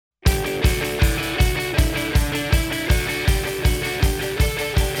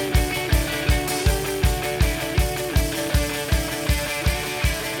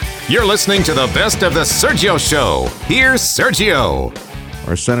You're listening to the best of the Sergio Show. Here's Sergio.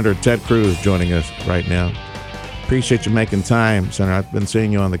 Our Senator Ted Cruz joining us right now. Appreciate you making time, Senator. I've been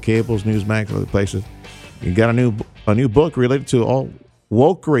seeing you on the cables, Newsmax, and other places. You got a new book related to all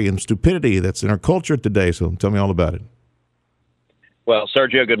wokery and stupidity that's in our culture today. So tell me all about it. Well,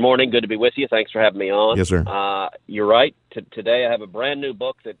 Sergio, good morning. Good to be with you. Thanks for having me on. Yes, sir. You're right. Today I have a brand new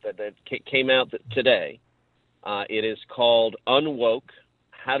book that came out today. It is called Unwoke,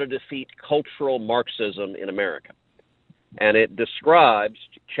 How to Defeat Cultural Marxism in America. And it describes,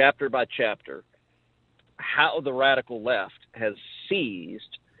 chapter by chapter, how the radical left has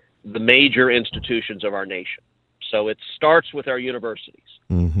seized the major institutions of our nation. So it starts with our universities.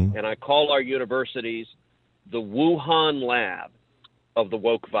 Mm-hmm. And I call our universities the Wuhan lab of the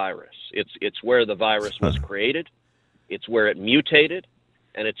woke virus. It's where the virus was created, it's where it mutated,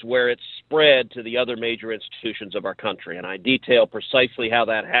 and it's where it spread to the other major institutions of our country. And I detail precisely how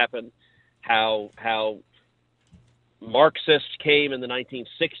that happened, how Marxists came in the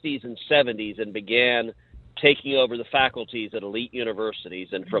 1960s and 70s and began taking over the faculties at elite universities.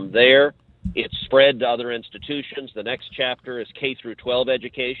 And from there, it spread to other institutions. The next chapter is K through 12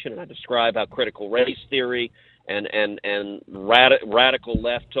 education, and I describe how critical race theory and radical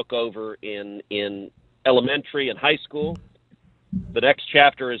left took over in elementary and high school. The next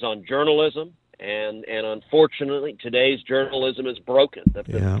chapter is on journalism, and unfortunately, today's journalism is broken.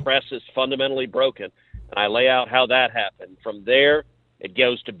 The press is fundamentally broken, and I lay out how that happened. From there, it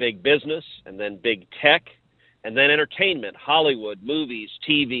goes to big business, and then big tech, and then entertainment, Hollywood, movies,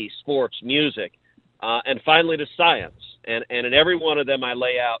 TV, sports, music, and finally to science. And in every one of them, I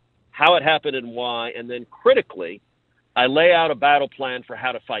lay out how it happened and why, and then critically, I lay out a battle plan for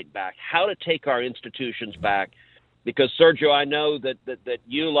how to fight back, how to take our institutions back. Because, Sergio, I know that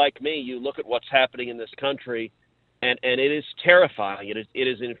you, like me, you look at what's happening in this country, and it is terrifying. It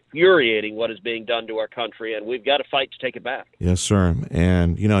is infuriating what is being done to our country, and we've got to fight to take it back. Yes, sir.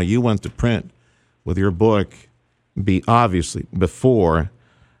 And, you went to print with your book obviously before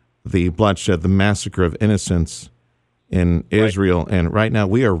the bloodshed, the massacre of innocents in Israel. Right. And right now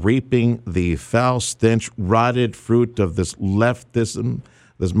we are reaping the foul stench, rotted fruit of this leftism,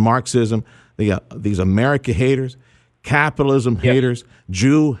 this Marxism, these America haters, capitalism haters,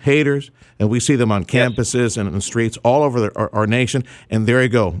 Jew haters, and we see them on campuses and in the streets all over our nation. And there you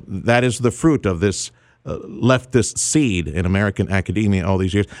go. That is the fruit of this leftist seed in American academia all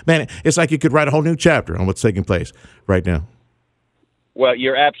these years. Man, it's like you could write a whole new chapter on what's taking place right now. Well,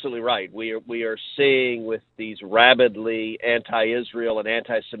 you're absolutely right. We are seeing with these rabidly anti-Israel and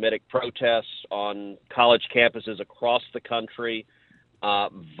anti-Semitic protests on college campuses across the country,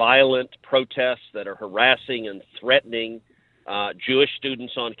 violent protests that are harassing and threatening Jewish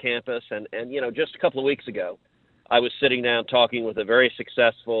students on campus. And just a couple of weeks ago, I was sitting down talking with a very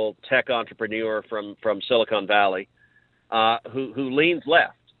successful tech entrepreneur from Silicon Valley who leans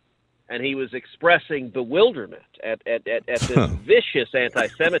left. And he was expressing bewilderment at this vicious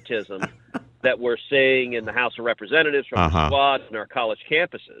anti-Semitism that we're seeing in the House of Representatives, from the squad, and our college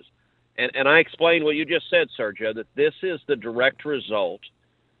campuses. And I explained what you just said, Sergio, that this is the direct result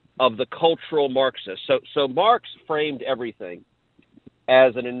of the cultural Marxists. So Marx framed everything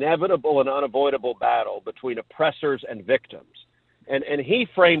as an inevitable and unavoidable battle between oppressors and victims. And he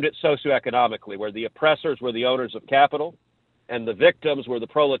framed it socioeconomically, where the oppressors were the owners of capital, and the victims were the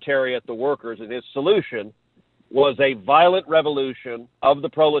proletariat, the workers, and his solution was a violent revolution of the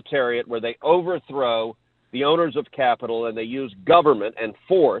proletariat where they overthrow the owners of capital and they use government and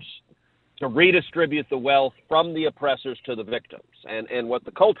force to redistribute the wealth from the oppressors to the victims. And what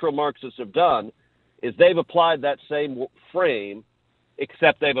the cultural Marxists have done is they've applied that same frame,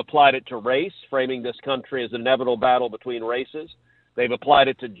 except they've applied it to race, framing this country as an inevitable battle between races. They've applied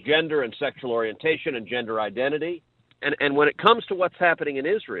it to gender and sexual orientation and gender identity. And when it comes to what's happening in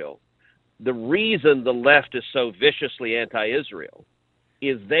Israel, the reason the left is so viciously anti-Israel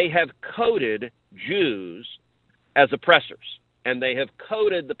is they have coded Jews as oppressors, and they have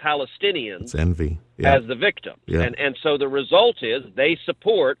coded the Palestinians as the victims. Yeah. And so the result is they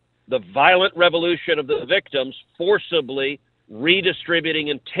support the violent revolution of the victims, forcibly redistributing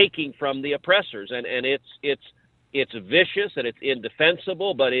and taking from the oppressors. And it's vicious and it's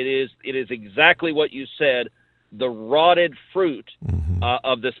indefensible, but it is exactly what you said, the rotted fruit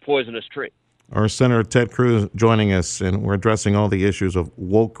of this poisonous tree. Our Senator Ted Cruz joining us, and we're addressing all the issues of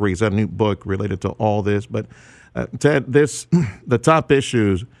wokery. He's got a new book related to all this. But Ted, the top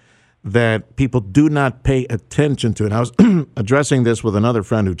issues that people do not pay attention to, and I was addressing this with another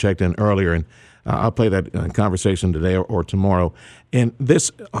friend who checked in earlier, and I'll play that conversation today or tomorrow. And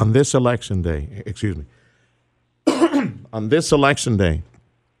on this election day,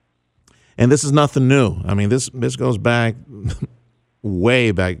 And this is nothing new. I mean, this goes back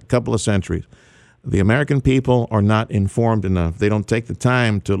way back, a couple of centuries. The American people are not informed enough. They don't take the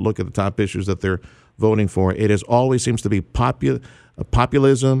time to look at the top issues that they're voting for. It is always seems to be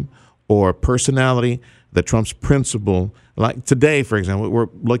populism or personality that trumps principle. Like today, for example, we're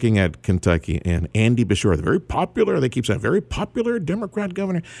looking at Kentucky and Andy Beshear, the very popular, they keep saying, very popular Democrat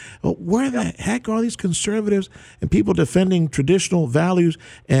governor. Well, where the heck are these conservatives and people defending traditional values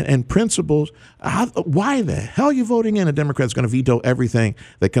and principles? Why the hell are you voting in a Democrat that's going to veto everything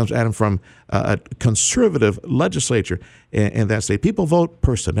that comes at him from a conservative legislature in that state? People vote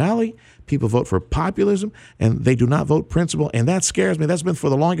personality. People vote for populism, and they do not vote principle, and that scares me. That's been for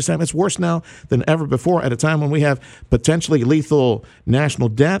the longest time. It's worse now than ever before at a time when we have potentially lethal national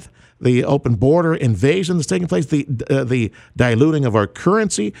death, the open border invasion that's taking place, the diluting of our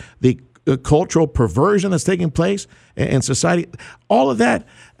currency, the cultural perversion that's taking place in society. All of that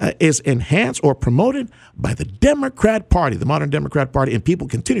is enhanced or promoted by the Democrat Party, the modern Democrat Party, and people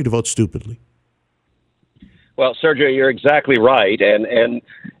continue to vote stupidly. Well, Sergio, you're exactly right, and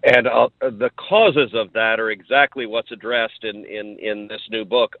the causes of that are exactly what's addressed in this new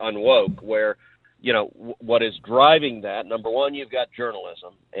book, Unwoke, where, you know, what is driving that. Number one, you've got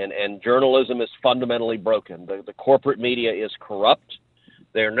journalism, and journalism is fundamentally broken. The corporate media is corrupt.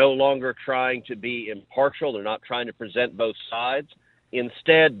 They're no longer trying to be impartial. They're not trying to present both sides.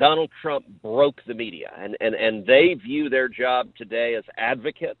 Instead, Donald Trump broke the media, and they view their job today as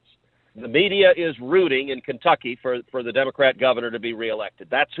advocates. The media is rooting in Kentucky for the Democrat governor to be reelected.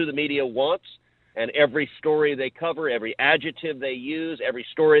 That's who the media wants, and every story they cover, every adjective they use, every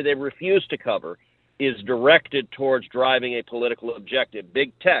story they refuse to cover is directed towards driving a political objective.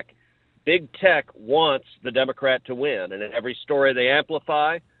 Big Tech wants the Democrat to win, and every story they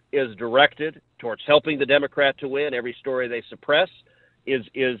amplify is directed towards helping the Democrat to win. Every story they suppress is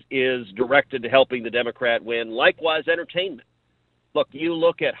directed to helping the Democrat win. Likewise, entertainment. Look, you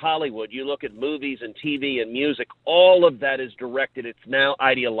look at Hollywood, you look at movies and TV and music, all of that is directed. It's now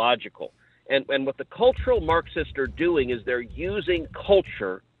ideological. And what the cultural Marxists are doing is they're using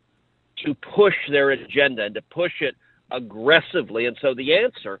culture to push their agenda and to push it aggressively. And so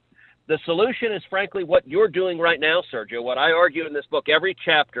the solution is frankly what you're doing right now, Sergio. What I argue in this book, every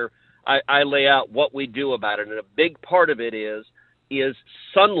chapter, I lay out what we do about it. And a big part of it is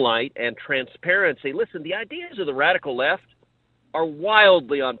sunlight and transparency. Listen, the ideas of the radical left are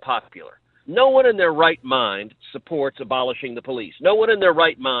wildly unpopular. No one in their right mind supports abolishing the police. No one in their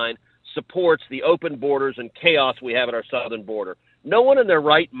right mind supports the open borders and chaos we have at our southern border. No one in their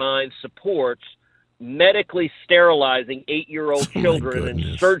right mind supports medically sterilizing 8-year-old children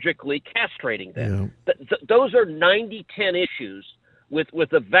and surgically castrating them. Yeah. Those are 90-10 issues with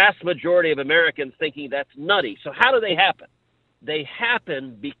the vast majority of Americans thinking that's nutty. So how do they happen? They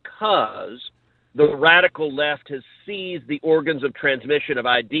happen because the radical left has seized the organs of transmission of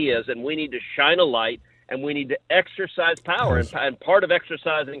ideas, and we need to shine a light, and we need to exercise power. And part of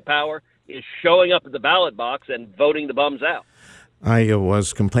exercising power is showing up at the ballot box and voting the bums out. I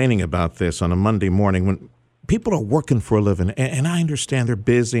was complaining about this on a Monday morning when people are working for a living, and I understand they're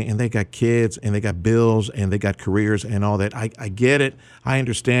busy, and they got kids, and they got bills, and they got careers, and all that. I get it. I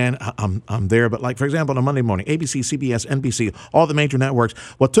understand. I'm there. But like, for example, on a Monday morning, ABC, CBS, NBC, all the major networks,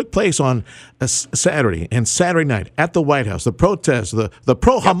 what took place on Saturday and Saturday night at the White House, the protests, the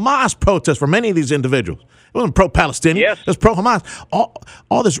pro-Hamas protests for many of these individuals. It wasn't pro-Palestinian. Yes. It was pro-Hamas.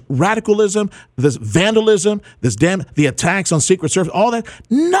 All this radicalism, this vandalism, the attacks on Secret Service, all that,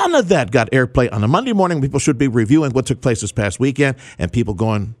 none of that got airplay on a Monday morning. People should be reviewing what took place this past weekend, and people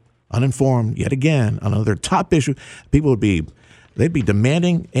going uninformed yet again on another top issue. People they'd be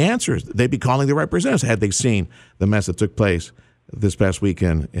demanding answers. They'd be calling their representatives had they seen the mess that took place this past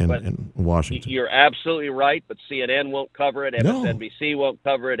weekend in Washington. You're absolutely right, but CNN won't cover it. MSNBC won't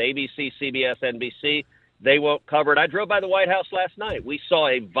cover it. ABC, CBS, NBC. They won't cover it. I drove by the White House last night. We saw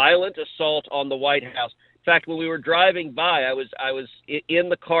a violent assault on the White House. In fact, when we were driving by, I was in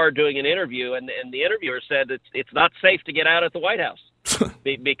the car doing an interview, and the interviewer said it's not safe to get out at the White House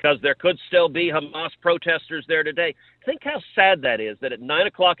because there could still be Hamas protesters there today. Think how sad that is, that at 9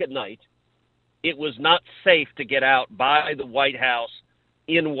 o'clock at night, it was not safe to get out by the White House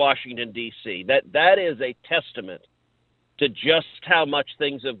in Washington, D.C. That is a testament to just how much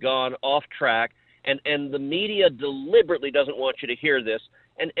things have gone off track. And the media deliberately doesn't want you to hear this.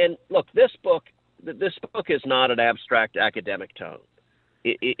 And look, this book is not an abstract academic tone.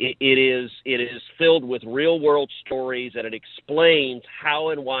 It is filled with real world stories, and it explains how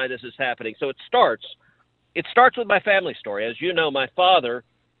and why this is happening. So it starts with my family story. As you know, my father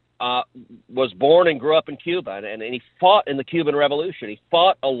was born and grew up in Cuba, and he fought in the Cuban Revolution. He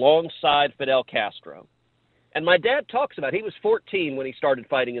fought alongside Fidel Castro. And my dad talks about, he was 14 when he started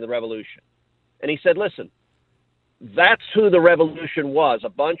fighting in the revolution. And he said, listen, that's who the revolution was, a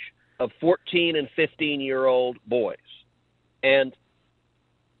bunch of 14 and 15-year-old boys. And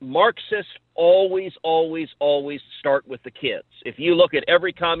Marxists always start with the kids. If you look at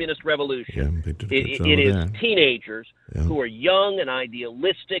every communist revolution, it is teenagers who are young and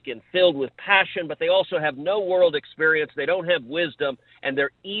idealistic and filled with passion, but they also have no world experience. They don't have wisdom, and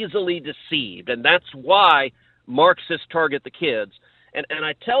they're easily deceived. And that's why Marxists target the kids. And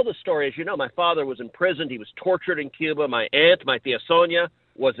I tell the story, as you know, my father was imprisoned. He was tortured in Cuba. My aunt, my tia Sonia,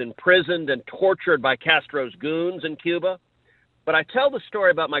 was imprisoned and tortured by Castro's goons in Cuba. But I tell the story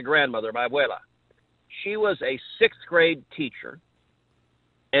about my grandmother, my abuela. She was a sixth grade teacher.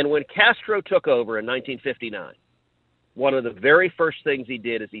 And when Castro took over in 1959, one of the very first things he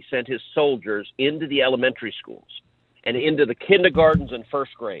did is he sent his soldiers into the elementary schools and into the kindergartens and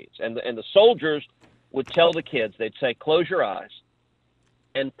first grades. And the soldiers would tell the kids, they'd say, close your eyes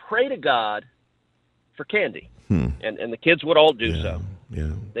and pray to God for candy. And the kids would all do so.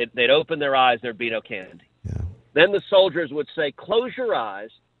 Yeah. They'd open their eyes, there'd be no candy. Yeah. Then the soldiers would say, close your eyes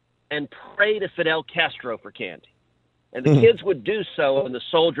and pray to Fidel Castro for candy. And the kids would do so, and the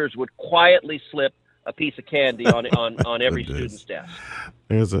soldiers would quietly slip a piece of candy on every student's desk.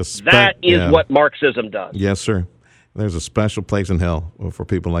 That is what Marxism does. Yes, sir. There's a special place in hell for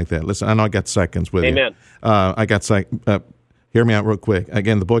people like that. Listen, I know I got seconds with Amen. you. Hear me out real quick.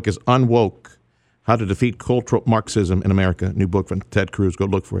 Again, the book is Unwoke, How to Defeat Cultural Marxism in America. New book from Ted Cruz. Go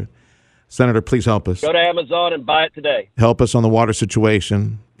look for it. Senator, please help us. Go to Amazon and buy it today. Help us on the water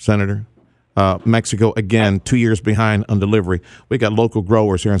situation, Senator. Mexico, again, 2 years behind on delivery. We got local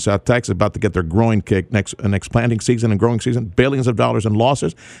growers here in South Texas about to get their growing kick next planting season and growing season. Billions of dollars in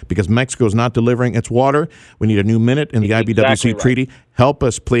losses because Mexico is not delivering its water. We need a new minute in the IBWC treaty. Help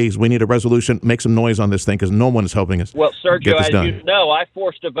us, please. We need a resolution. Make some noise on this thing because no one is helping us. Well, Sergio, as done. you know, I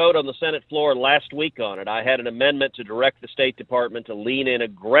forced a vote on the Senate floor last week on it. I had an amendment to direct the State Department to lean in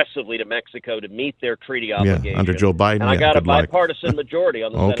aggressively to Mexico to meet their treaty obligation. Yeah, under Joe Biden. And I got a bipartisan majority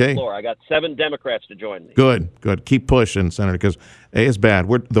on the Okay. Senate floor. I got 7 Democrats to join me. Good. Keep pushing, Senator, because it's bad.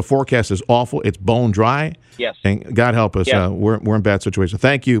 The forecast is awful. It's bone dry. Yes. And God help us. Yes. We're in bad situation.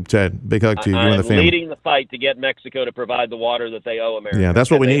 Thank you, Ted. Big hug to you. You and the family. I'm leading the fight to get Mexico to provide the water that they owe America. Yeah,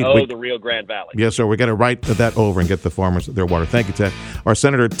 that's what we need. They owe the Rio Grande Valley. Yes, sir. We got to write that over and get the farmers their water. Thank you, Ted. Our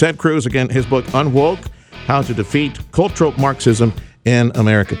Senator Ted Cruz, again, his book, Unwoke, How to Defeat Cultural Marxism in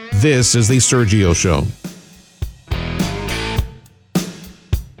America. This is The Sergio Show.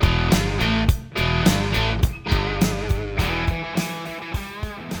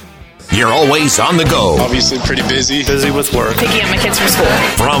 You're always on the go. Obviously pretty busy. Busy with work. Picking up my kids from school.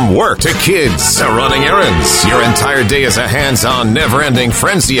 From work to kids to running errands, your entire day is a hands-on, never-ending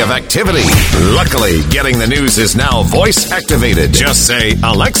frenzy of activity. Luckily, getting the news is now voice-activated. Just say,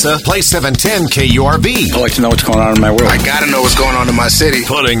 Alexa, play 710 KURV. I like to know what's going on in my world. I gotta know what's going on in my city.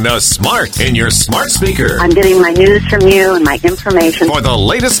 Putting the smart in your smart speaker. I'm getting my news from you and my information. For the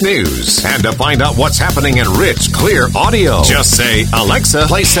latest news and to find out what's happening in rich, clear audio, just say, Alexa,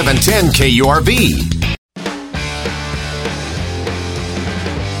 play 710 KURV.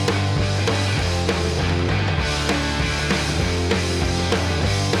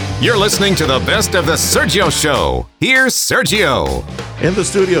 You're listening to the best of the Sergio Show. Here's Sergio. In the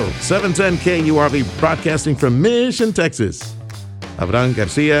studio, 710 KURV, broadcasting from Mission, Texas. Abraham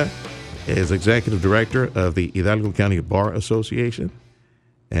Garcia is executive director of the Hidalgo County Bar Association,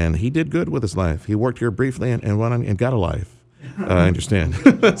 and he did good with his life. He worked here briefly and went on and got a life. I understand.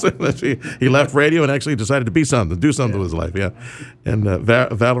 He left radio and actually decided to do something with his life. Yeah, and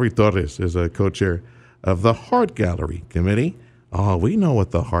Valery Torres is a co-chair of the Heart Gallery Committee. Oh, we know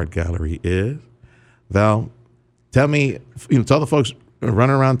what the Heart Gallery is. Val, tell the folks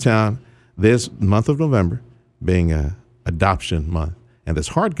running around town this month of November being Adoption Month, and this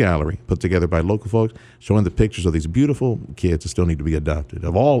Heart Gallery put together by local folks showing the pictures of these beautiful kids that still need to be adopted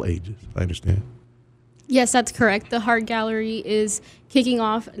of all ages. I understand. Yes, that's correct. The Heart Gallery is kicking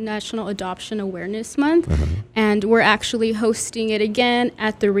off National Adoption Awareness Month, and we're actually hosting it again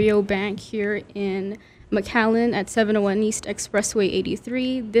at the Rio Bank here in McAllen at 701 East Expressway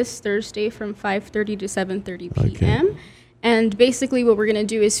 83 this Thursday from 5:30 to 7:30 p.m. Okay. And basically what we're going to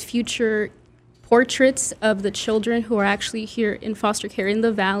do is feature portraits of the children who are actually here in foster care in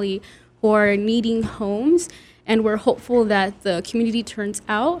the Valley who are needing homes, and we're hopeful that the community turns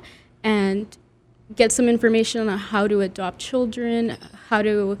out and get some information on how to adopt children, how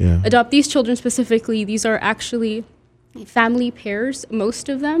to adopt these children specifically. These are actually family pairs, most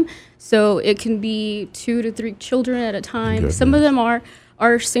of them. So it can be 2 to 3 children at a time. Goodness. Some of them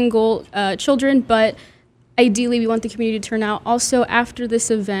are single children, but ideally we want the community to turn out. Also, after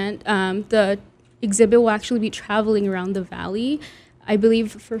this event, the exhibit will actually be traveling around the valley, I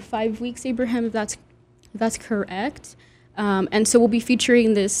believe for 5 weeks, Abraham, if that's correct. And so we'll be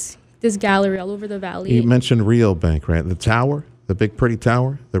featuring this gallery all over the valley. You mentioned Rio Bank, right? The tower, the big pretty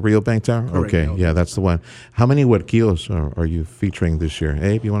tower, the Rio Bank Tower? Correct. Okay, yeah, that's the one. How many huerquillos are you featuring this year?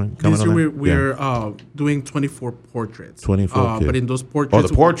 Abe, you want to comment This on year that? we're doing 24 portraits. 24 kids. But in those portraits... Oh,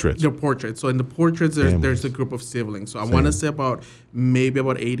 the portraits. The portraits. So in the portraits, there's a group of siblings. So I want to say maybe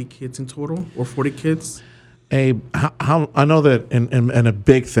about 80 kids in total, or 40 kids. Abe, how I know that, and a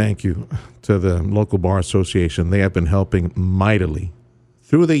big thank you to the local bar association. They have been helping mightily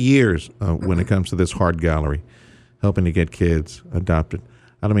through the years when it comes to this Heart Gallery, helping to get kids adopted.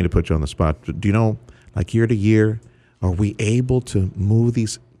 I don't mean to put you on the spot, but do you know, like year to year, are we able to move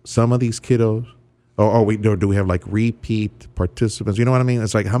some of these kiddos? Or do we have like repeat participants? You know what I mean?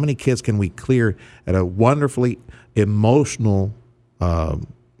 It's like, how many kids can we clear at a wonderfully emotional,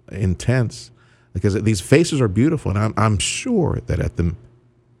 intense, because these faces are beautiful, and I'm sure that at the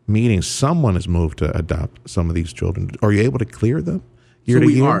meeting someone has moved to adopt some of these children. Are you able to clear them year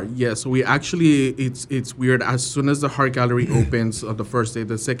to year? We are, yeah. So we actually, it's weird. As soon as the Heart Gallery opens on the first day,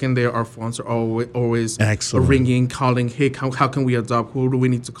 the second day, our phones are always Excellent. ringing, calling, hey, how can we adopt? Who do we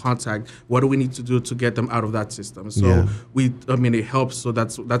need to contact? What do we need to do to get them out of that system? So it helps. So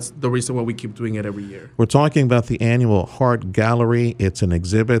that's the reason why we keep doing it every year. We're talking about the annual Heart Gallery. It's an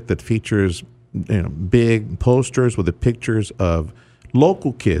exhibit that features big posters with the pictures of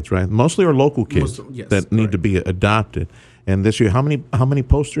local kids, right? Mostly are local kids that need to be adopted. And this year, how many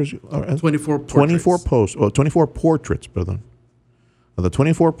posters? 24 portraits. 24 portraits, brother. Of the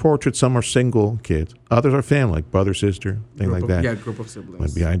 24 portraits, some are single kids. Others are family, like brother, sister, like that. Yeah, group of siblings.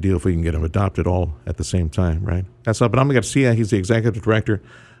 Might be ideal if we can get them adopted all at the same time, right? That's up. But I'm Garcia. He's the executive director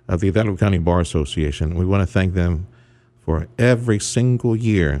of the Hidalgo County Bar Association. We want to thank them for every single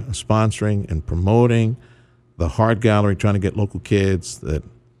year sponsoring and promoting the Heart Gallery, trying to get local kids that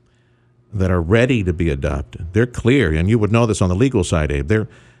are ready to be adopted. They're clear, and you would know this on the legal side, Abe.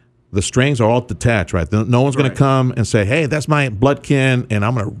 The strings are all detached, right? No one's going to come and say, hey, that's my blood kin, and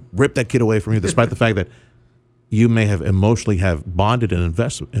I'm going to rip that kid away from you, despite the fact that you may have emotionally have bonded and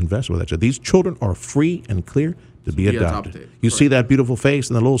invested with that child. These children are free and clear to be adopted. You see that beautiful face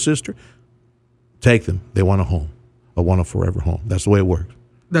and the little sister? Take them. They want a home. I want a forever home. That's the way it works.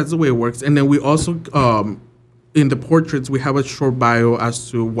 That's the way it works. And then we also, in the portraits, we have a short bio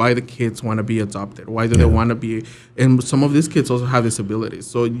as to why the kids want to be adopted. Why do they want to be? And some of these kids also have disabilities.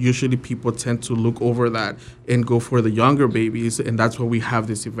 So usually people tend to look over that and go for the younger babies. And that's why we have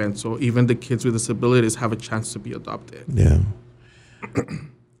this event. So even the kids with disabilities have a chance to be adopted. Yeah.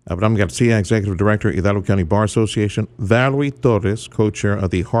 But I'm Garcia, Executive Director, Hidalgo County Bar Association. Valery Torres, co-chair of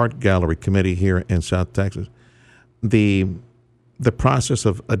the Heart Gallery Committee here in South Texas. The process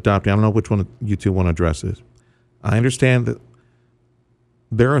of adopting, I don't know which one you two want to address this. I understand that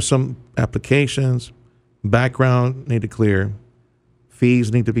there are some applications, background need to clear,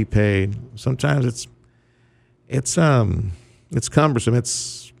 fees need to be paid. Sometimes it's cumbersome.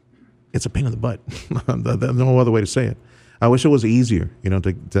 It's a pain in the butt. No other way to say it. I wish it was easier,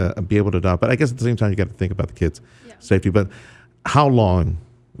 to be able to adopt. But I guess at the same time, you got to think about the kids' safety. But how long,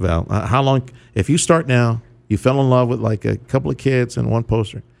 Val? How long? If you start now, you fell in love with like a couple of kids and one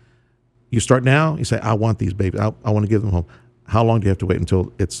poster. You start now, you say, I want these babies. I want to give them home. How long do you have to wait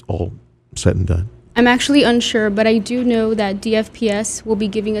until it's all said and done? I'm actually unsure, but I do know that DFPS will be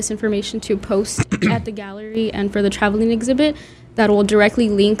giving us information to post at the gallery and for the traveling exhibit that will directly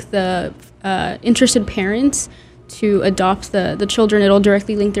link the interested parents to adopt the children. It'll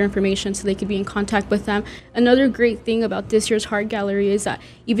directly link their information so they could be in contact with them. Another great thing about this year's Heart Gallery is that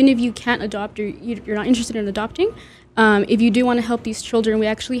even if you can't adopt or you're not interested in adopting, if you do want to help these children, we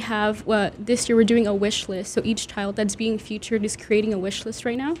actually have, this year we're doing a wish list. So each child that's being featured is creating a wish list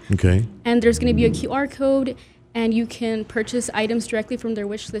right now. Okay. And there's going to be a QR code, and you can purchase items directly from their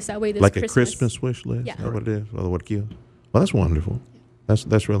wish list. That way this like a Christmas wish list? Yeah. Is that what it is? Well, that's wonderful.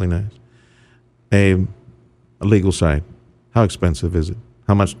 That's really nice. A legal side, how expensive is it?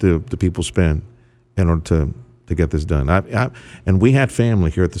 How much do people spend in order to get this done? And we had family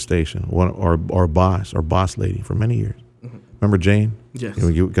here at the station. Our boss lady for many years. Mm-hmm. Remember Jane? Yes.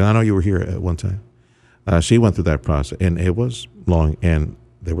 I know you were here at one time. She went through that process, and it was long, and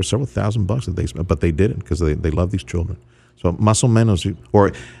there were several $1,000s that they spent, but they didn't because they love these children. So más o menos,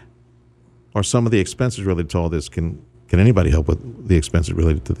 or some of the expenses related to all this can can anybody help with the expenses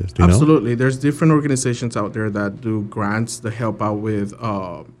related to this? Do you Absolutely. There's different organizations out there that do grants to help out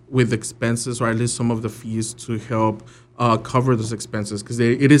with expenses, or at least some of the fees to help cover those expenses, because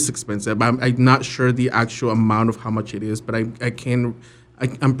it is expensive. I'm not sure the actual amount of how much it is, but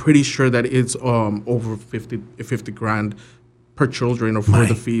I'm pretty sure that it's over 50 grand per children or for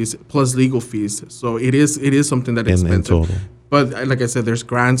the fees plus legal fees. So it is something that is expensive. In total. But like I said, there's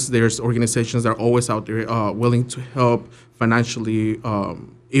grants, there's organizations that are always out there willing to help financially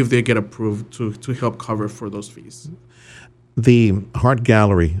if they get approved to help cover for those fees. The Art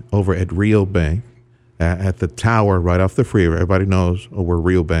Gallery over at Rio Bank, at the tower right off the freeway. Everybody knows where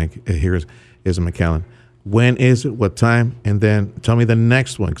Rio Bank here is in McAllen. When is it? What time? And then tell me the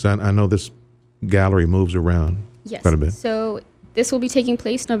next one, because I know this gallery moves around quite a bit. So this will be taking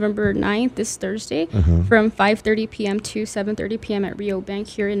place November 9th, this Thursday, from 5:30 p.m. to 7:30 p.m. at Rio Bank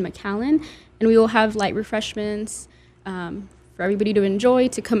here in McAllen. And we will have light refreshments for everybody to enjoy,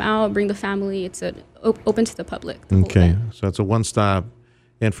 to come out, bring the family. It's open to the public. Okay, so it's a one-stop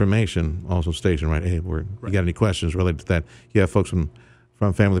information also station, right? Hey, you got any questions related to that? You have folks from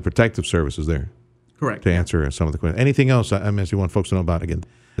Family Protective Services there. Correct. To answer some of the questions. Anything else I missed you want folks to know about? Again,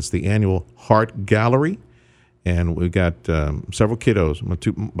 it's the annual Heart Gallery. And we've got several kiddos,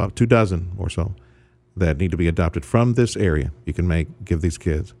 about 2 dozen or so, that need to be adopted from this area. You can give these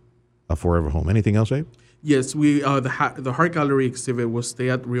kids a forever home. Anything else, Abe? Yes, the Heart Gallery exhibit will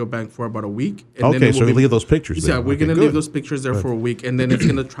stay at Rio Bank for about a week. And okay, then so we leave those pictures there. Yeah, we're going to leave those pictures there for a week, and then it's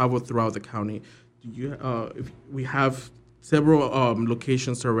going to travel throughout the county. We have several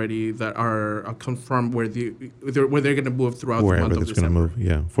locations already that are confirmed where they're going to move throughout the month of December. Going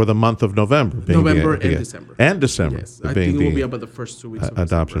to move, for the month of November. December. And December. Yes, I think it will be about the first 2 weeks of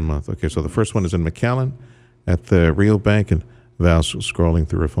adoption month. Okay, so the first one is in McAllen at the Rio Bank, and Val's scrolling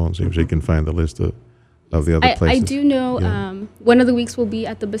through her phone, see if she can find the list of the other places. I do know one of the weeks will be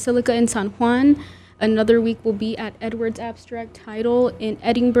at the Basilica in San Juan. Another week will be at Edwards Abstract Title in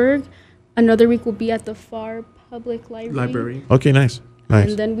Edinburgh. Another week will be at the FAR Public Library. Okay, nice.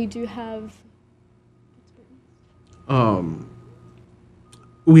 And then we do have...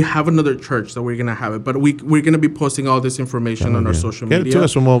 we have another church that we're going to have it, but we're going to be posting all this information on our social media. Get it to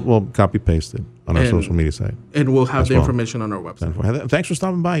us and we'll copy-paste it on our social media site. And we'll have the information on our website. Thanks for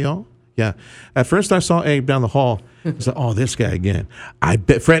stopping by, y'all. Yeah. At first I saw Abe down the hall. I said, oh, this guy again. I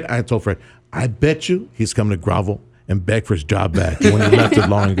told Fred, I bet you he's coming to grovel and beg for his job back when he left it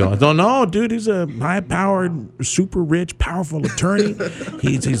long ago. I don't know, dude. He's a high-powered, super rich, powerful attorney.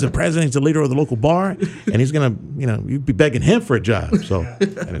 He's the president. He's the leader of the local bar, and he's gonna, you'd be begging him for a job. So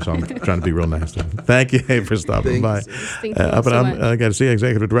I'm trying to be real nice to him. Thank you, Abe, for stopping by. Thank you so much. I got to see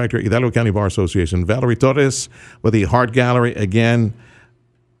Executive Director, Hidalgo County Bar Association, Valery Torres, with the Heart Gallery again.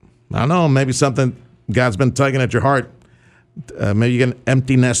 I don't know, maybe something God's been tugging at your heart. Maybe you're an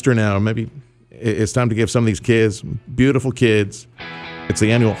empty nester now, or maybe it's time to give some of these kids, beautiful kids. It's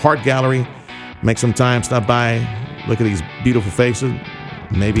the annual Heart Gallery. Make some time, stop by, look at these beautiful faces.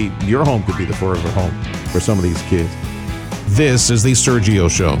 Maybe your home could be the forever home for some of these kids. This is the Sergio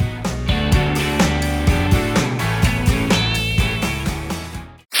Show.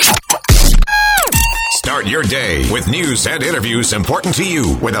 Start your day with news and interviews important to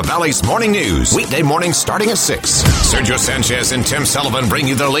you with the Valley's Morning News. Weekday mornings starting at 6. Sergio Sanchez and Tim Sullivan bring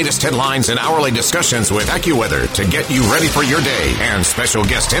you the latest headlines and hourly discussions with AccuWeather to get you ready for your day, and special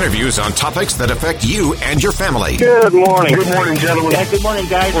guest interviews on topics that affect you and your family. Good morning. Good morning, gentlemen. Yeah, good morning,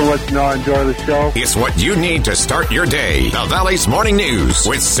 guys. We'll let you know I enjoy the show. It's what you need to start your day. The Valley's Morning News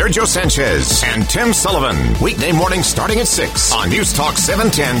with Sergio Sanchez and Tim Sullivan. Weekday mornings starting at 6 on News Talk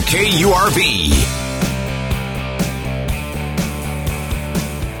 710 KURV.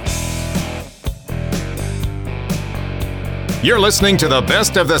 You're listening to the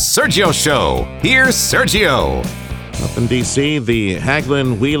best of the Sergio Show. Here's Sergio. Up in D.C., the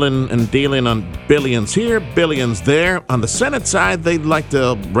haggling, wheeling, and dealing on billions here, billions there. On the Senate side, they'd like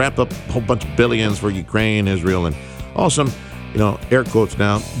to wrap up a whole bunch of billions for Ukraine, Israel, and also, air quotes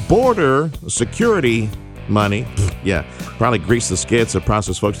now, border security money. Yeah, probably grease the skids to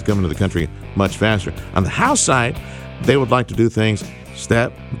process folks to come into the country much faster. On the House side, they would like to do things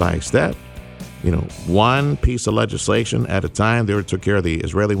step by step. One piece of legislation at a time. They already took care of the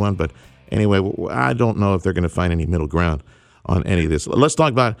Israeli one. But anyway, I don't know if they're going to find any middle ground on any of this. Let's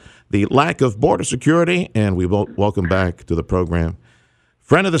talk about the lack of border security, and we welcome back to the program.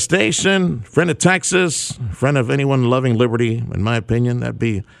 Friend of the station, friend of Texas, friend of anyone loving liberty, in my opinion, that'd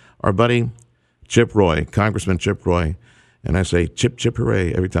be our buddy Chip Roy, Congressman Chip Roy. And I say, chip, chip,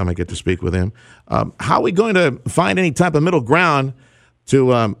 hooray, every time I get to speak with him. How are we going to find any type of middle ground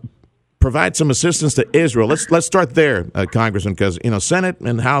to provide some assistance to Israel. Let's start there, Congressman, because Senate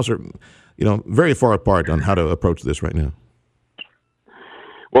and House are very far apart on how to approach this right now.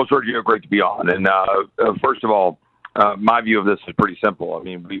 Well, Sergio, great to be on. And first of all, my view of this is pretty simple. I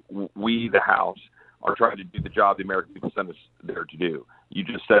mean, we, the House, are trying to do the job the American people sent us there to do. You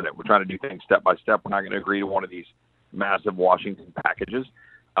just said it. We're trying to do things step by step. We're not going to agree to one of these massive Washington packages.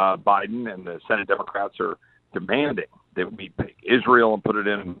 Biden and the Senate Democrats are demanding that we pick Israel and put it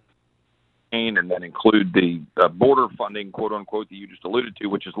in, and then include the border funding, quote unquote, that you just alluded to,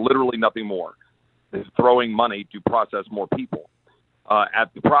 which is literally nothing more than throwing money to process more people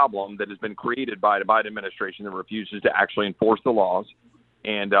at the problem that has been created by the Biden administration that refuses to actually enforce the laws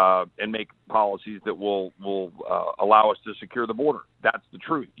and make policies that will allow us to secure the border. That's the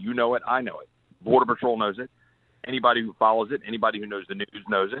truth. You know it. I know it. Border Patrol knows it. Anybody who follows it, anybody who knows the news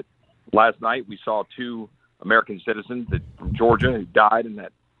knows it. Last night we saw 2 American citizens from Georgia who died in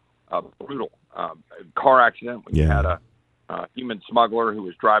that brutal car accident when you had a human smuggler who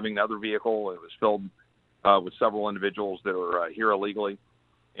was driving the other vehicle. It was filled with several individuals that were here illegally.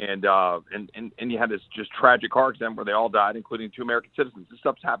 And you had this just tragic car accident where they all died, including 2 American citizens. This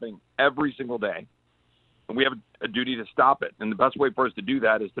stuff's happening every single day, and we have a duty to stop it. And the best way for us to do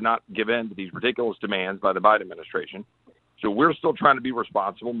that is to not give in to these ridiculous demands by the Biden administration. So we're still trying to be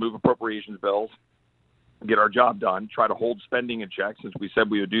responsible, move appropriations bills, get our job done, try to hold spending in check since we said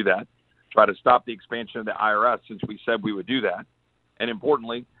we would do that, try to stop the expansion of the IRS since we said we would do that, and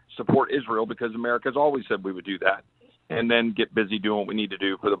importantly, support Israel because America's always said we would do that, and then get busy doing what we need to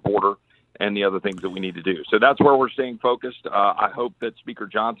do for the border and the other things that we need to do. So that's where we're staying focused. I hope that Speaker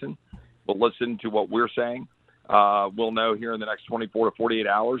Johnson will listen to what we're saying. We'll know here in the next 24 to 48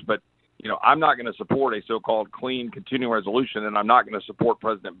 hours. But, I'm not going to support a so-called clean continuing resolution, and I'm not going to support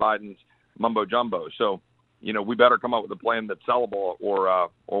President Biden's mumbo-jumbo. So, we better come up with a plan that's sellable or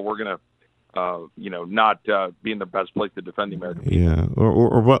we're going to not be in the best place to defend the American people. Yeah,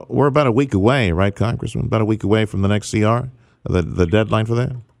 or we're about a week away, right, Congressman? About a week away from the next CR, the deadline for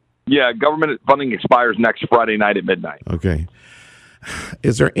that? Yeah, government funding expires next Friday night at midnight. Okay.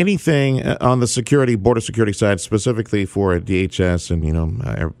 Is there anything on the border security side, specifically for DHS? And,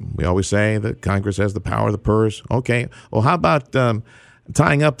 we always say that Congress has the power of the purse. Okay. Well, how about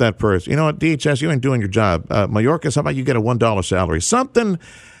tying up that purse? You know what, DHS, you ain't doing your job. Mayorkas, how about you get a $1 salary?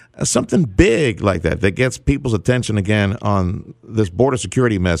 Something big like that gets people's attention again on this border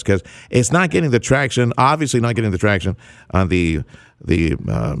security mess, because it's not getting the traction, obviously not getting the traction on the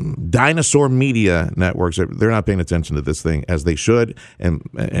dinosaur media networks. They're not paying attention to this thing as they should,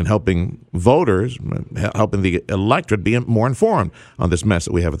 and helping voters, helping the electorate be more informed on this mess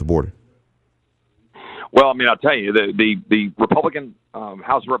that we have at the border. Well, I mean, I'll tell you, the Republican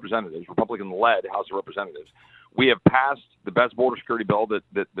House of Representatives, Republican-led House of Representatives, we have passed the best border security bill that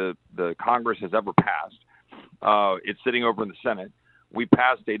the Congress has ever passed. It's sitting over in the Senate. We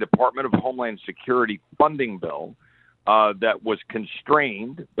passed a Department of Homeland Security funding bill that was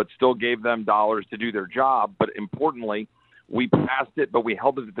constrained, but still gave them dollars to do their job. But importantly, we passed it, but we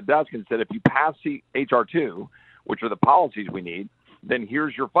held it at the desk and said, if you pass H.R. 2, which are the policies we need, then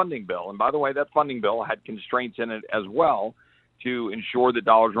here's your funding bill. And by the way, that funding bill had constraints in it as well to ensure that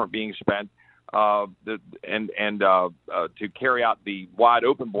dollars weren't being spent to carry out the wide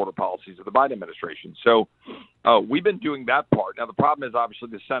open border policies of the Biden administration. So we've been doing that part. Now, the problem is obviously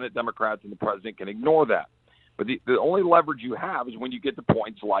the Senate Democrats and the president can ignore that. But the only leverage you have is when you get to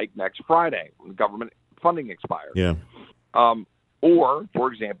points like next Friday when the government funding expires. Yeah. Or,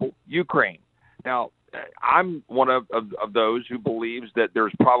 for example, Ukraine. Now, I'm one of those who believes that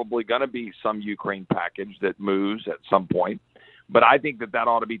there's probably going to be some Ukraine package that moves at some point. But I think that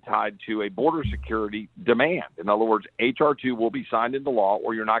ought to be tied to a border security demand. In other words, H.R. 2 will be signed into law,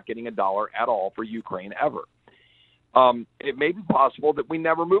 or you're not getting a dollar at all for Ukraine ever. It may be possible that we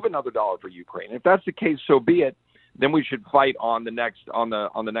never move another dollar for Ukraine. If that's the case, so be it. Then we should fight on the next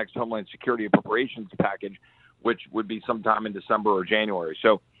Homeland Security appropriations package, which would be sometime in December or January.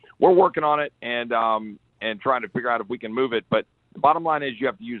 So we're working on it and trying to figure out if we can move it. But the bottom line is you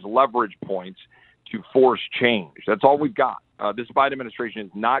have to use leverage points to force change. That's all we've got. This Biden administration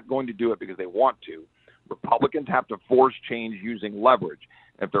is not going to do it because they want to. Republicans have to force change using leverage.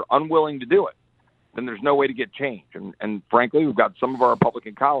 If they're unwilling to do it, then there's no way to get change. And frankly, we've got some of our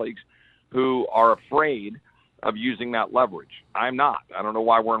Republican colleagues who are afraid of using that leverage. I'm not. I don't know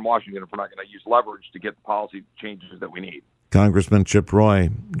why we're in Washington if we're not going to use leverage to get the policy changes that we need. Congressman Chip Roy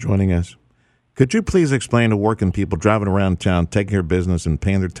joining us. Could you please explain to working people driving around town, taking care of business and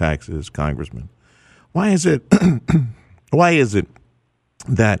paying their taxes, Congressman, why is it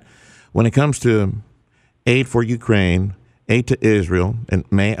that when it comes to aid for Ukraine, aid to Israel, and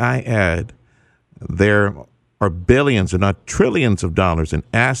may I add, there are billions, if not trillions of dollars in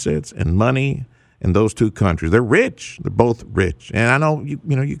assets and money in those two countries. They're rich. They're both rich. And I know,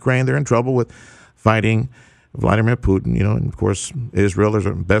 Ukraine, they're in trouble with fighting Vladimir Putin, and of course, Israel is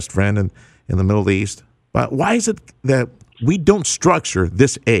our best friend in the Middle East. But why is it that we don't structure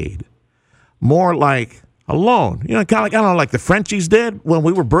this aid more like a loan? Kind of like, I don't know, like the Frenchies did when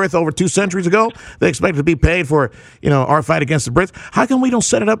we were birthed over 2 centuries ago. They expected to be paid for, our fight against the Brits. How come we don't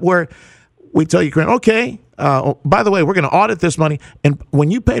set it up where we tell Ukraine, okay, by the way, we're going to audit this money, and when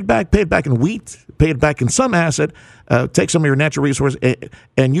you pay it back in wheat, pay it back in some asset, take some of your natural resources,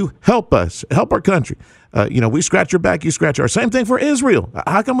 and you help us, help our country. We scratch your back, you scratch ours. Same thing for Israel.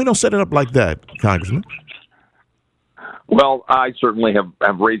 How come we don't set it up like that, Congressman? Well, I certainly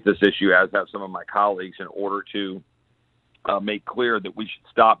have raised this issue, as have some of my colleagues, in order to make clear that we should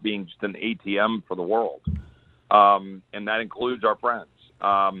stop being just an ATM for the world, and that includes our friends.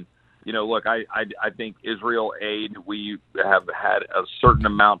 Look, I think Israel aid, we have had a certain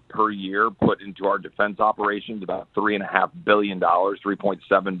amount per year put into our defense operations, about $3.5 billion,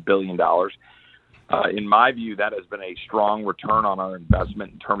 $3.7 billion. In my view, that has been a strong return on our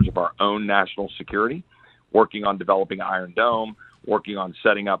investment in terms of our own national security, working on developing Iron Dome, working on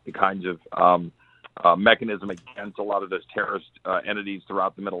setting up the kinds of mechanism against a lot of those terrorist entities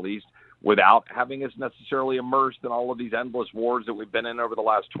throughout the Middle East, without having us necessarily immersed in all of these endless wars that we've been in over the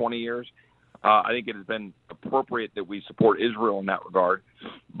last 20 years. I think it has been appropriate that we support Israel in that regard.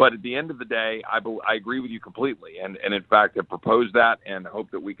 But at the end of the day, I agree with you completely, and in fact have proposed that and hope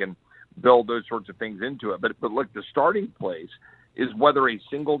that we can build those sorts of things into it. But look, the starting place is whether a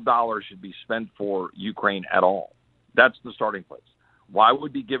single dollar should be spent for Ukraine at all. That's the starting place. Why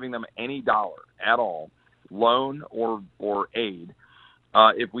would be giving them any dollar at all, loan or aid,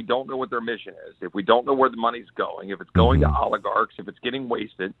 if we don't know what their mission is, if we don't know where the money's going, if it's going to oligarchs, if it's getting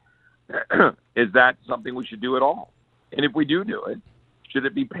wasted, is that something we should do at all? And if we do it, should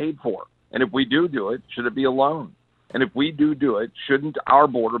it be paid for? And if we do it, should it be a loan? And if we do it, shouldn't our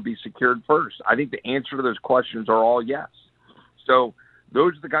border be secured first? I think the answer to those questions are all yes. So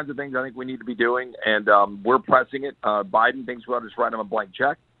those are the kinds of things I think we need to be doing, and we're pressing it. Biden thinks we'll just write him a blank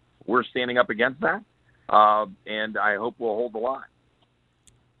check. We're standing up against that, and I hope we'll hold the line.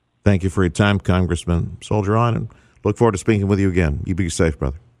 Thank you for your time, Congressman. Soldier on, and look forward to speaking with you again. You be safe,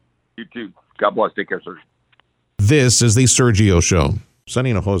 brother. You too. God bless. Take care, sir. This is the Sergio Show.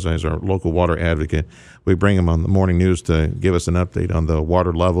 Sonny Hinojosa is our local water advocate. We bring him on the morning news to give us an update on the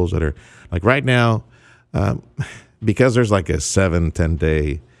water levels that are, like right now, because there's like a 7-10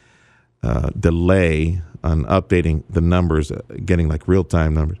 day delay on updating the numbers, getting like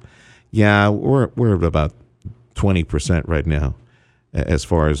real-time numbers. Yeah, we're at about 20% right now as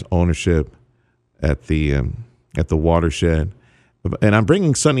far as ownership at the watershed. And I'm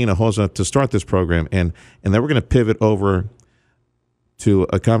bringing Sonny Hinojosa to start this program, and then we're going to pivot over to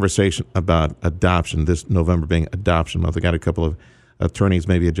a conversation about adoption, this November being Adoption Month. I got a couple of attorneys,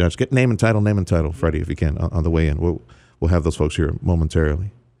 maybe a judge. Get name and title, Freddie, if you can, on the way in. We'll have those folks here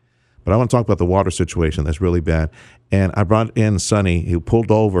momentarily. But I want to talk about the water situation that's really bad. And I brought in Sonny, who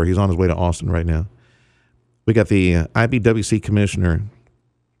pulled over. He's on his way to Austin right now. We got the IBWC Commissioner,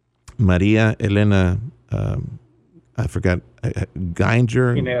 Maria Elena, I forgot,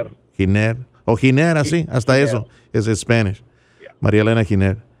 Geinger? Giner. Oh, Giner, así, hasta eso, is Spanish. Yeah. Maria Elena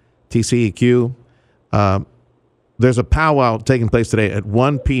Giner, TCEQ. There's a powwow taking place today at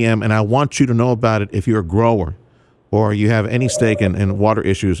 1 p.m., and I want you to know about it if you're a grower or you have any stake in water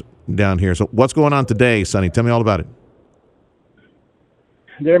issues down here. So what's going on today, Sonny? Tell me all about it.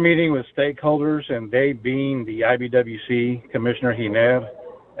 They're meeting with stakeholders, and they being the IBWC Commissioner Giner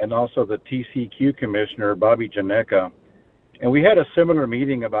and also the TCQ Commissioner, Bobby Janeca. And we had a similar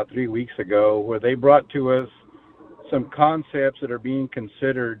meeting about 3 weeks ago where they brought to us some concepts that are being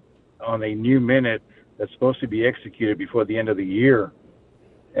considered on a new minute that's supposed to be executed before the end of the year.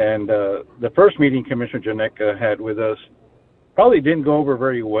 And the first meeting Commissioner Janeca had with us probably didn't go over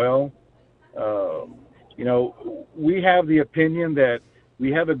very well. We have the opinion that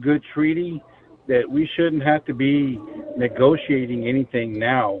we have a good treaty, that we shouldn't have to be negotiating anything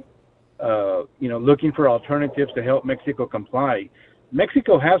now, looking for alternatives to help Mexico comply.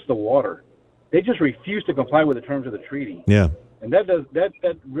 Mexico has the water. They just refuse to comply with the terms of the treaty. Yeah. And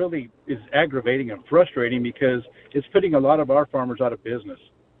that really is aggravating and frustrating because it's putting a lot of our farmers out of business.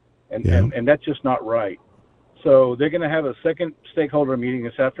 And that's just not right. So they're going to have a second stakeholder meeting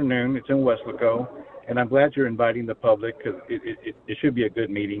this afternoon. It's in Weslaco. And I'm glad you're inviting the public because it should be a good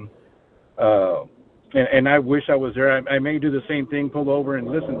meeting. And I wish I was there. I may do the same thing, pull over and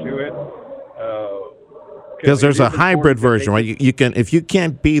listen to it. Because there's it a is hybrid important that version, right? You can, if you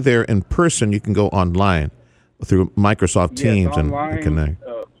can't be there in person, you can go online through Microsoft Teams and connect.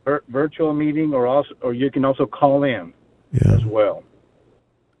 Virtual meeting, or you can also call in as well.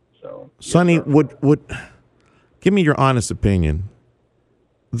 So, Sonny, would give me your honest opinion.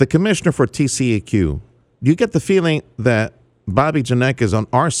 The commissioner for TCEQ, do you get the feeling that Bobby Janek is on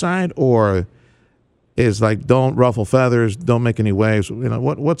our side, or is like, don't ruffle feathers, don't make any waves? You know,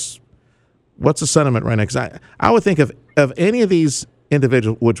 what's the sentiment right now? Because I would think of any of these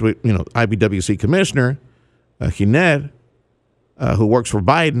individuals, which we, IBWC commissioner, Hined, who works for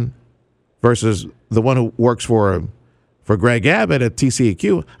Biden, versus the one who works for Greg Abbott at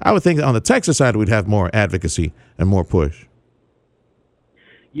TCEQ, I would think that on the Texas side we'd have more advocacy and more push.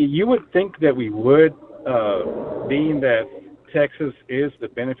 You would think that we would, being that Texas is the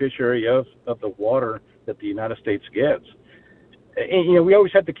beneficiary of the water that the United States gets. And, we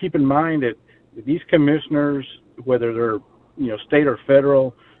always have to keep in mind that these commissioners, whether they're, state or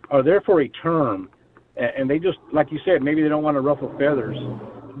federal, are there for a term. And they just, like you said, maybe they don't want to ruffle feathers.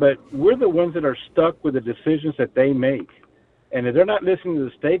 But we're the ones that are stuck with the decisions that they make. And if they're not listening to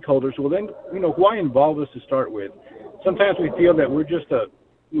the stakeholders, well, then, why involve us to start with? Sometimes we feel that we're just a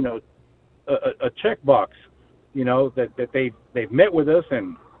checkbox, that they've met with us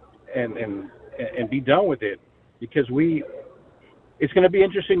and be done with it. Because it's going to be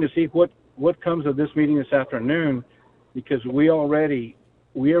interesting to see what comes of this meeting this afternoon, because we already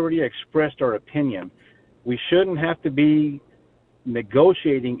expressed our opinion. We shouldn't have to be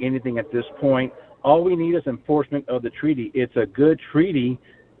negotiating anything at this point. All we need is enforcement of the treaty. It's a good treaty.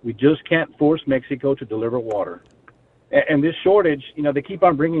 We just can't force Mexico to deliver water. And this shortage, they keep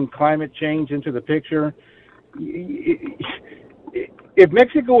on bringing climate change into the picture. If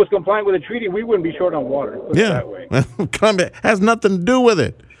Mexico was compliant with the treaty, we wouldn't be short on water. Put it that way. Climate has nothing to do with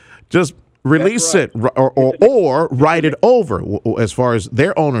it. Just release it or write it over as far as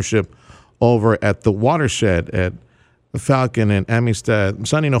their ownership over at the watershed at Falcon and Amistad.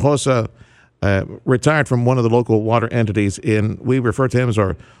 Sonny Hinojosa retired from one of the local water entities, and we refer to him as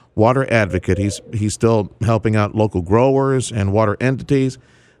our water advocate. He's still helping out local growers and water entities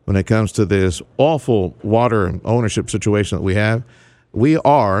when it comes to this awful water ownership situation that we have. We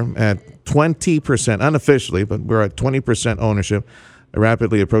are at 20% unofficially, but we're at 20% ownership,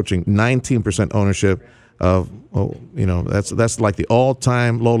 rapidly approaching 19% ownership of, that's like the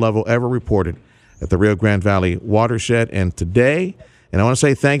all-time low level ever reported at the Rio Grande Valley watershed. And today, and I want to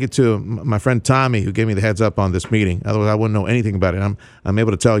say thank you to my friend Tommy, who gave me the heads up on this meeting. Otherwise, I wouldn't know anything about it. I'm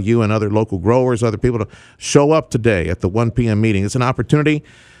able to tell you and other local growers, other people, to show up today at the 1 p.m. meeting. It's an opportunity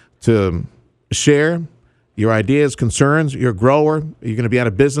to share your ideas, concerns. You're a grower. You're going to be out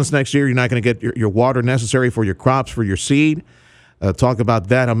of business next year. You're not going to get your water necessary for your crops, for your seed. Talk about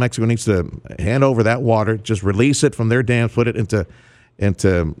that, how Mexico needs to hand over that water, just release it from their dams, put it into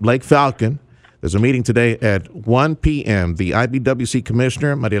Lake Falcon. There's a meeting today at 1 p.m. The IBWC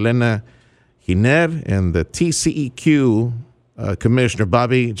Commissioner, Maria Elena Hined, and the TCEQ Commissioner,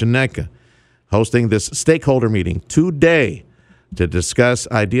 Bobby Janek, hosting this stakeholder meeting today to discuss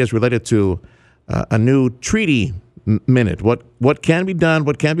ideas related to a new treaty minute. What can be done,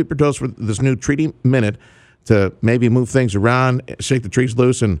 what can be proposed for this new treaty minute to maybe move things around, shake the trees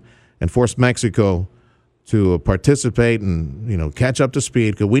loose, and force Mexico to participate and catch up to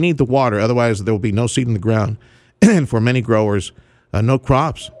speed, because we need the water. Otherwise, there will be no seed in the ground, and for many growers, no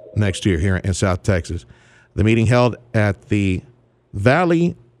crops next year here in South Texas. The meeting held at the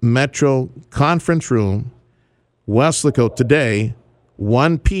Valley Metro Conference Room, Weslaco, today,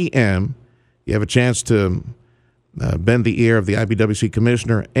 1 p.m. You have a chance to bend the ear of the IBWC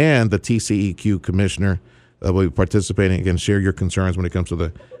Commissioner and the TCEQ Commissioner. Will be participating. Again, share your concerns when it comes to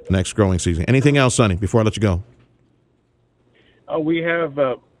the next growing season. Anything else, Sonny, before I let you go? We have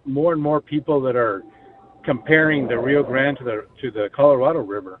more and more people that are comparing the Rio Grande to the Colorado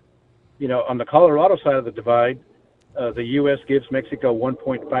River. On the Colorado side of the divide, the U.S. gives Mexico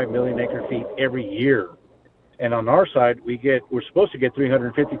 1.5 million acre feet every year, and on our side, we're supposed to get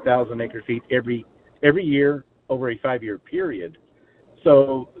 350,000 acre feet every year over a 5-year period.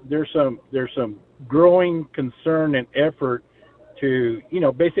 So there's some growing concern and effort to,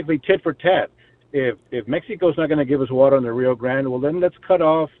 basically tit for tat. If Mexico's not going to give us water on the Rio Grande, well, then let's cut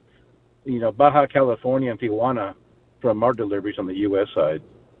off, Baja California and Tijuana from our deliveries on the U.S. side.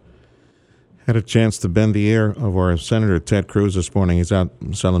 Had a chance to bend the ear of our Senator Ted Cruz this morning. He's out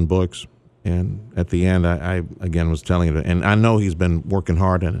selling books. And at the end, I again was telling him, and I know he's been working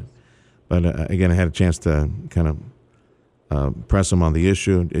hard in it, but again, I had a chance to kind of press him on the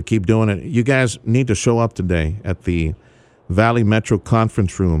issue. Keep doing it. You guys need to show up today at the Valley Metro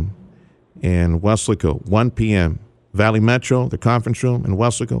Conference Room in Weslaco, 1 p.m. Valley Metro, the conference room in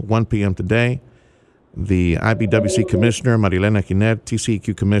Weslaco, 1 p.m. today. The IBWC Commissioner, Marilena Giner,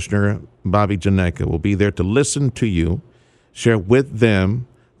 TCEQ Commissioner, Bobby Janeca, will be there to listen to you, share with them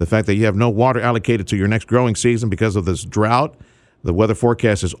the fact that you have no water allocated to your next growing season because of this drought. The weather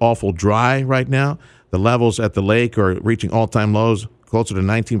forecast is awful dry right now. The levels at the lake are reaching all-time lows, closer to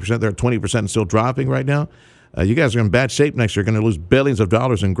 19%. They're at 20% and still dropping right now. You guys are in bad shape next year. You're going to lose billions of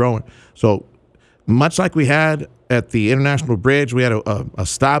dollars in growing. So much like we had at the International Bridge, we had a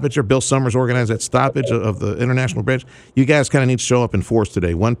stoppage, or Bill Summers organized that stoppage of the International Bridge. You guys kind of need to show up in force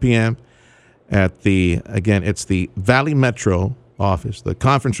today, 1 p.m. at it's the Valley Metro office, the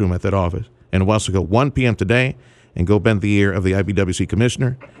conference room at that office in Weslaco, 1 p.m. today, and go bend the ear of the IBWC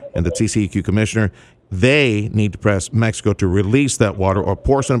Commissioner and the TCEQ Commissioner. They need to press Mexico to release that water or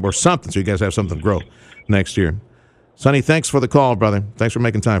pour some or something so you guys have something to grow next year. Sonny, thanks for the call, brother. Thanks for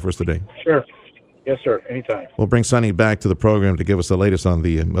making time for us today. Sure. Yes, sir. Anytime. We'll bring Sonny back to the program to give us the latest on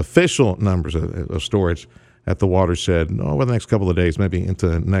the official numbers of storage at the watershed over the next couple of days, maybe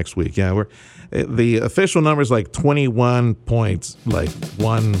into next week. Yeah, the official number is like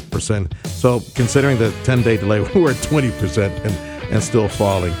 21.1%. So considering the 10-day delay, we're at 20% and still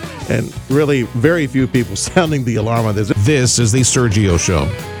falling. And really very few people sounding the alarm on this. This is the Sergio Show.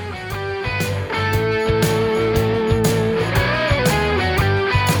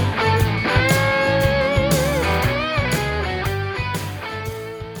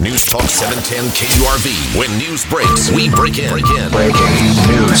 News Talk 710 KURV. When news breaks, we break in. Breaking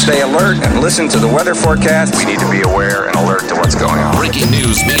news. Stay alert and listen to the weather forecast. We need to be aware and alert to what's going on. Breaking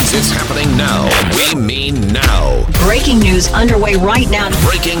news means it's happening now, and we mean now. Breaking news underway right now.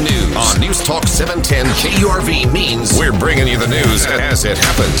 Breaking news on News Talk 710 KURV means we're bringing you the news as it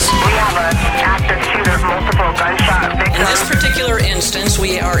happens. We have an active shooter, multiple gunshot victims. In this particular instance,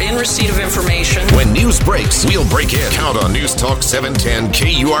 we are in receipt of information. When news breaks, we'll break in. Count on News Talk 710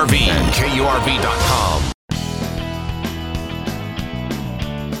 KURV and KURV.com.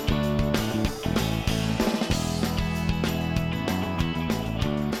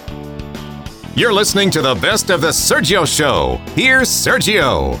 You're listening to the best of the Sergio Show. Here's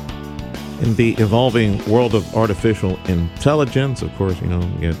Sergio. In the evolving world of artificial intelligence, of course, you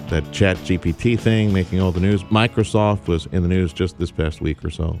get that Chat GPT thing making all the news. Microsoft was in the news just this past week or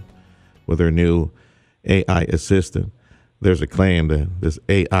so with their new AI assistant. There's a claim that this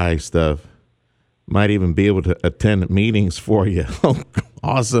AI stuff might even be able to attend meetings for you.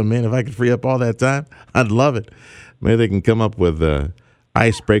 Awesome, man. If I could free up all that time, I'd love it. Maybe they can come up with a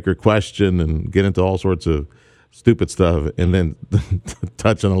icebreaker question and get into all sorts of stupid stuff and then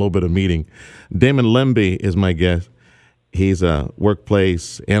touch on a little bit of meeting. Damon Lemby is my guest. He's a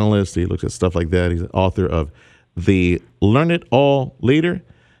workplace analyst. He looks at stuff like that. He's the author of The Learn It All Leader.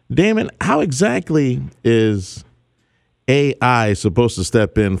 Damon, how exactly is AI supposed to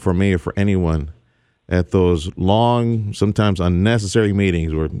step in for me or for anyone at those long, sometimes unnecessary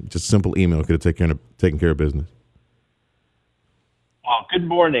meetings where just simple email could have taken care of business? Well, good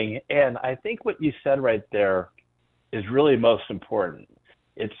morning. And I think what you said right there is really most important.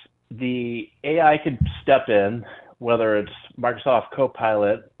 It's the AI can step in, whether it's Microsoft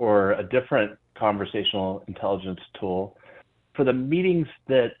Copilot or a different conversational intelligence tool, for the meetings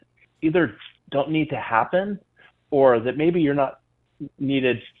that either don't need to happen or that maybe you're not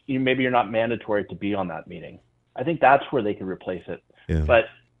needed, maybe you're not mandatory to be on that meeting. I think that's where they can replace it. Yeah. But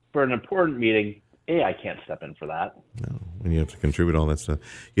for an important meeting, AI can't step in for that. No, when you have to contribute all that stuff.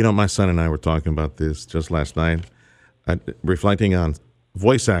 My son and I were talking about this just last night, reflecting on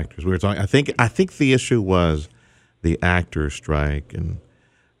voice actors. We were talking. I think the issue was the actor strike and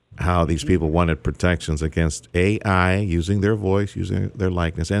how these people wanted protections against AI using their voice, using their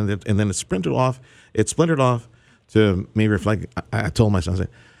likeness, and then it splintered off. To me reflecting. I told my son, I said,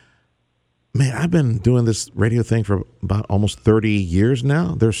 man, I've been doing this radio thing for about almost 30 years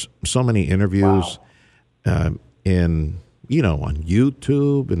now. There's so many interviews on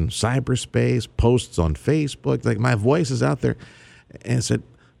YouTube and cyberspace, posts on Facebook. Like, my voice is out there. And I said,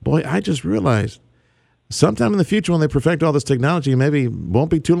 boy, I just realized sometime in the future when they perfect all this technology, maybe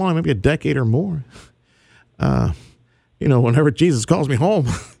won't be too long, maybe a decade or more, whenever Jesus calls me home,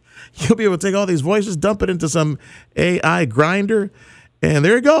 you'll be able to take all these voices, dump it into some AI grinder, and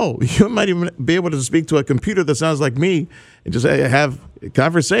there you go. You might even be able to speak to a computer that sounds like me and just have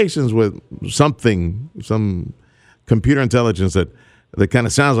conversations with some computer intelligence that kind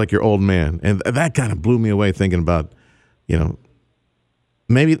of sounds like your old man. And that kind of blew me away thinking about,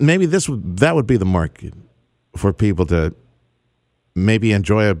 maybe that would be the market for people to maybe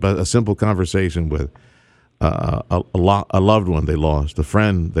enjoy a simple conversation with a loved one they lost, a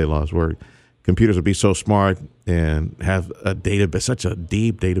friend they lost, where computers would be so smart and have a database, such a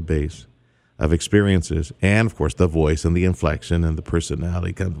deep database of experiences, and of course the voice and the inflection and the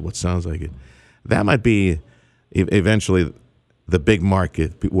personality, kind of what sounds like it. That might be eventually the big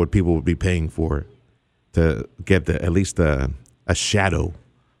market, what people would be paying for to get at least a shadow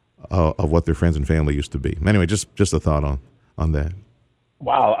of what their friends and family used to be. Anyway, just a thought on that.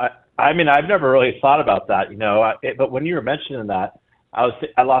 Wow. I mean, I've never really thought about that, but when you were mentioning that,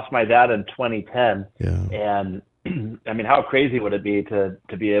 I lost my dad in 2010. Yeah. And I mean, how crazy would it be to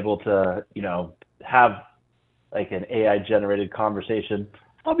be able to, have like an AI generated conversation?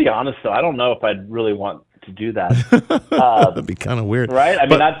 I'll be honest though, I don't know if I'd really want to do that. That'd be kind of weird, right? I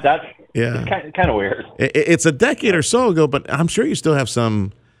mean, that's yeah, kind of weird. It's a decade or so ago, but I'm sure you still have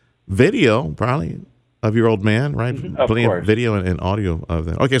some video, probably, of your old man, right? Plenty of video and audio of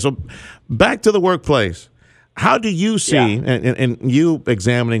that. Okay, so back to the workplace. How do you see, and you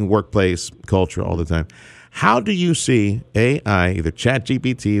examining workplace culture all the time, how do you see AI, either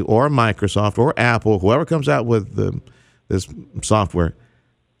ChatGPT or Microsoft or Apple, whoever comes out with this software,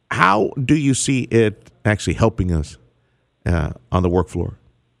 how do you see it actually helping us on the work floor?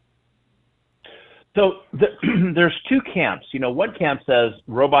 So there's two camps. One camp says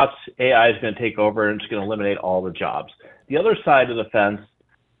robots, AI is going to take over and it's going to eliminate all the jobs. The other side of the fence,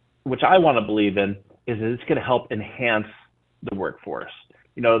 which I want to believe in, is that it's going to help enhance the workforce.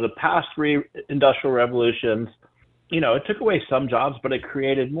 The past 3 industrial revolutions, it took away some jobs, but it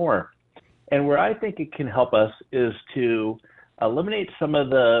created more. And where I think it can help us is to eliminate some of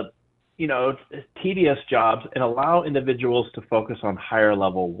the, tedious jobs and allow individuals to focus on higher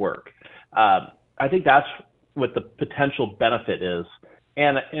level work. I think that's what the potential benefit is.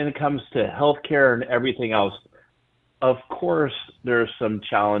 And it comes to healthcare and everything else. Of course, there's some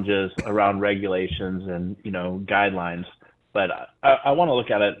challenges around regulations and, guidelines, but I want to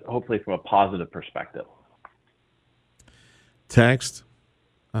look at it hopefully from a positive perspective. Text,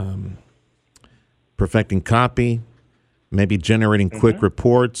 perfecting copy, maybe generating quick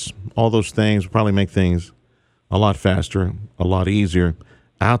reports, all those things will probably make things a lot faster, a lot easier.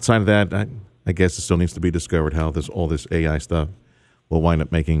 Outside of that, I guess it still needs to be discovered how all this AI stuff will wind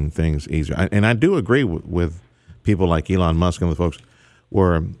up making things easier. And I do agree with people like Elon Musk and the folks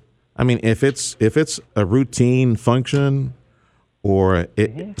where, I mean, if it's a routine function or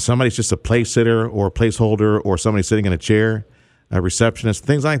somebody's just a place sitter or a placeholder or somebody sitting in a chair, a receptionist,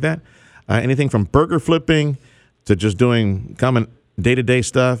 things like that, anything from burger flipping to just doing common day-to-day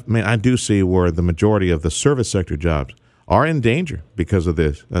stuff, I do see where the majority of the service sector jobs are in danger because of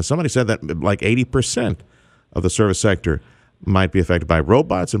this. Somebody said that like 80% of the service sector might be affected by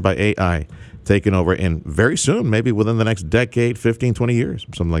robots and by AI taking over, and very soon, maybe within the next decade, 15, 20 years,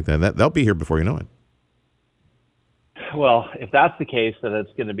 something like that. They'll be here before you know it. Well, if that's the case, then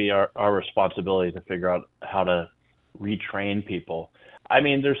it's going to be our responsibility to figure out how to retrain people. I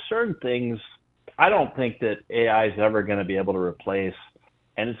mean, there's certain things I don't think that AI is ever going to be able to replace,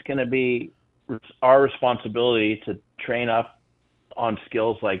 and it's going to be our responsibility to train up on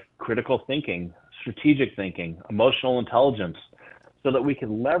skills like critical thinking, strategic thinking, emotional intelligence, so that we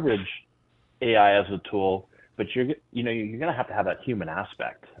can leverage AI as a tool. But you're going to have that human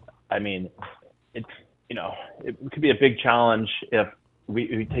aspect. I mean, it could be a big challenge if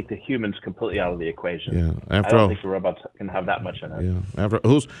we take the humans completely out of the equation. Yeah. I don't think the robots can have that much in it. Yeah.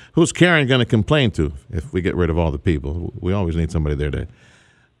 Who's Karen going to complain to if we get rid of all the people? We always need somebody there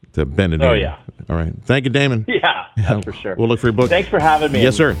to bend it in. Oh, yeah. All right. Thank you, Damon. Yeah, that's for sure. We'll look for your book. Thanks for having me.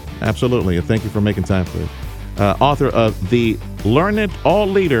 Yes, sir. Absolutely. And thank you for making time for it. Author of The Learn It All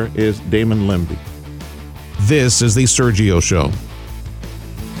Leader is Damon Lemby. This is The Sergio Show.